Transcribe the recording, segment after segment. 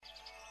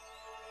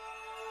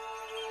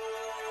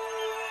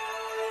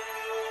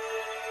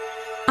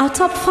Our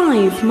top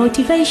 5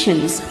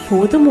 motivations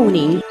for the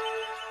morning.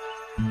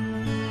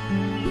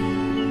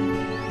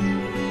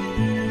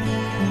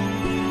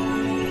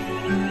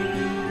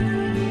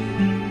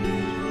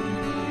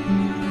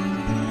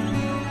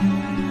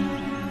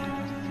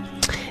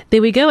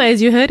 There we go,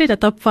 as you heard it, our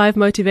top 5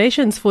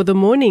 motivations for the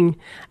morning.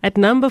 At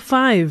number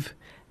 5,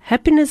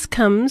 happiness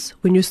comes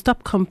when you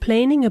stop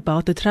complaining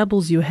about the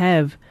troubles you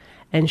have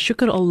and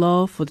shukr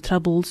Allah for the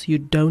troubles you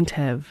don't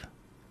have.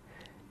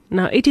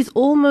 Now, it is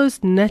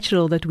almost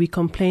natural that we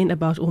complain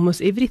about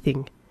almost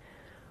everything.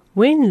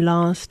 When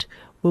last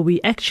were we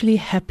actually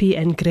happy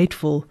and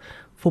grateful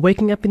for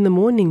waking up in the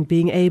morning,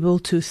 being able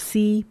to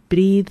see,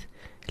 breathe,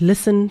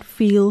 listen,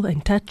 feel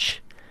and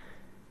touch?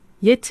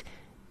 Yet,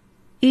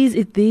 is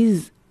it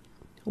these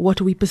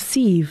what we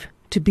perceive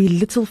to be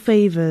little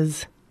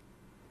favors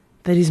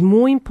that is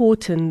more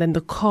important than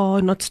the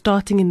car not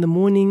starting in the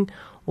morning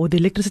or the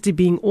electricity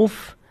being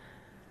off?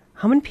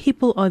 How many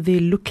people are there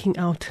looking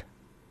out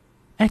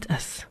at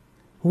us,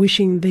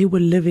 wishing they were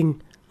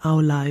living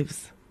our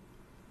lives?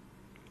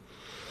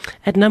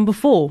 At number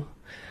 4,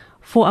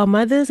 for our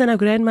mothers and our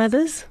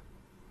grandmothers,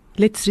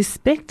 let's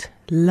respect,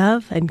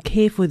 love and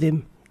care for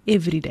them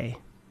every day.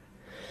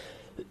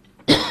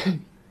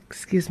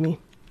 Excuse me.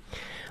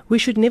 We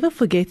should never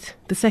forget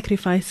the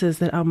sacrifices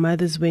that our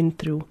mothers went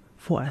through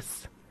for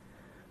us.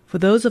 For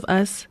those of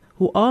us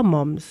who are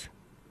moms,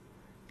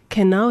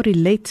 can now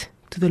relate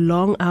to the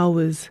long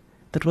hours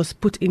that was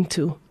put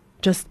into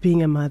just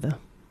being a mother.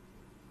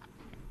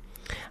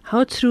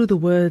 How true the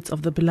words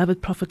of the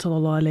beloved Prophet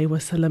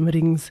ﷺ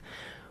rings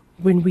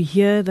when we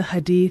hear the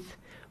hadith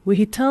where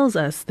he tells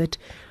us that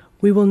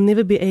we will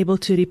never be able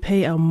to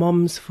repay our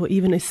moms for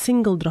even a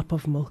single drop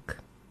of milk.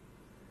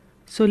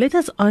 So let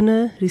us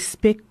honor,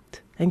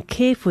 respect and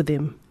care for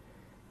them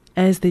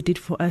as they did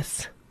for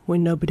us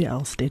when nobody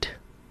else did.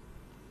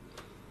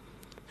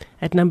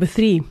 At number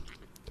 3,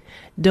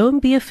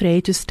 don't be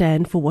afraid to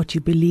stand for what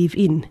you believe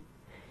in,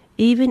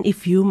 even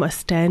if you must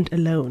stand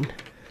alone.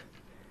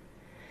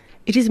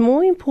 It is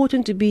more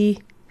important to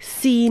be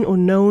seen or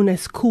known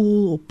as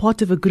cool or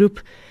part of a group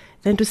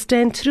than to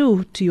stand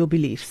true to your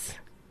beliefs.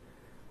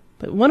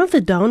 But one of the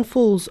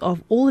downfalls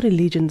of all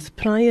religions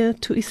prior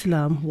to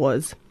Islam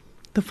was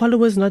the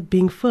followers not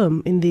being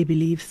firm in their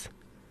beliefs.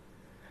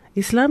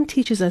 Islam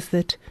teaches us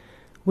that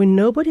when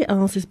nobody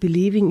else is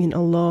believing in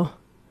Allah,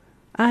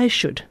 I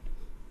should.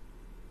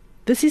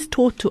 This is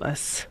taught to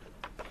us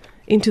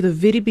into the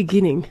very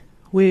beginning,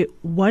 where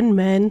one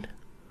man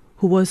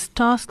who was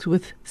tasked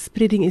with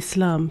spreading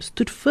Islam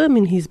stood firm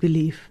in his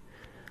belief,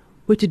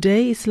 where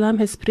today Islam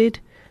has spread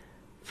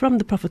from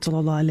the Prophet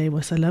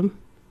ﷺ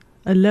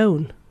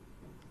alone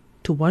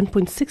to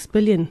 1.6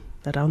 billion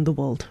around the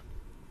world.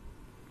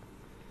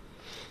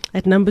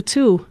 At number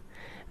 2,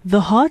 the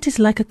heart is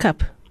like a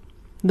cup.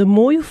 The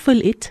more you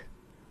fill it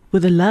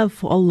with the love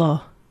for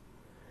Allah,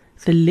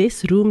 the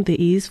less room there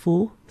is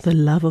for the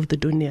love of the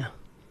dunya.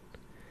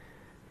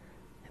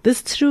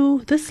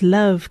 This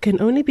love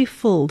can only be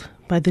filled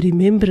by the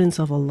remembrance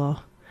of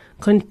Allah.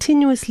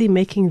 Continuously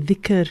making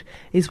dhikr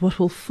is what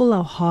will fill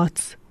our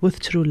hearts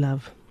with true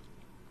love.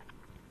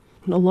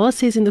 And Allah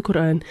says in the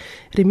Quran,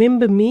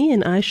 remember me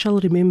and I shall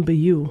remember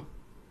you.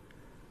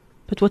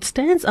 But what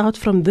stands out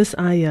from this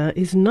ayah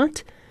is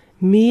not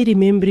me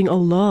remembering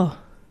Allah,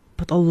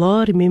 but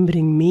Allah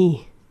remembering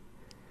me.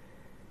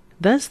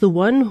 Thus the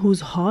one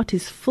whose heart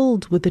is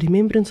filled with the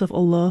remembrance of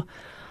Allah,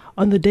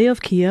 on the day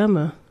of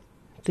Qiyamah,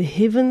 the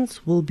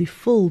heavens will be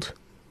filled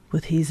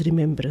with his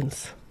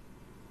remembrance.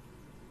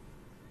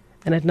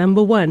 And at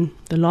number 1,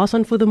 the last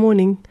one for the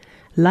morning,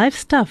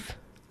 life's tough,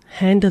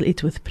 handle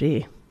it with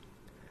prayer.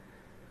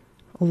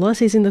 Allah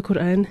says in the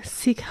Quran,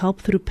 seek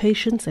help through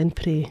patience and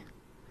prayer.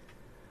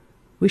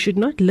 We should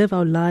not live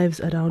our lives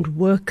around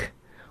work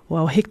or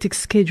our hectic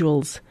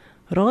schedules.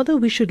 Rather,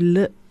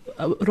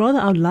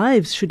 our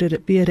lives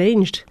should be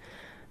arranged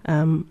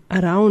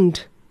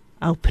around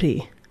our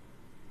prayer.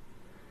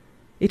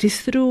 It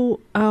is through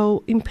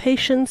our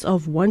impatience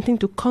of wanting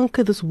to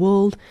conquer this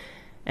world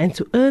and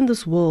to earn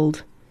this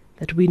world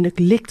that we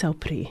neglect our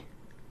prayer.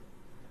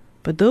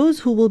 But those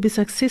who will be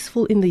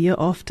successful in the year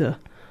after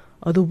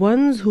are the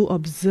ones who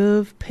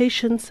observe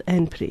patience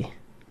and prayer.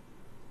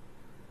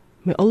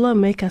 May Allah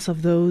make us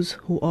of those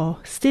who are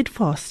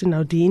steadfast in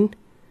our deen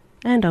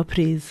and our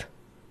prayers,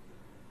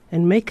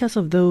 and make us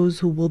of those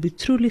who will be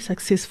truly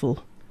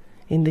successful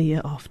in the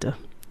year after.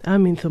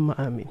 Ameen thumma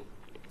ameen.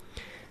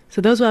 So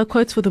those were our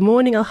quotes for the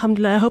morning.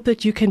 Alhamdulillah, I hope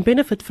that you can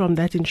benefit from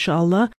that, inshallah.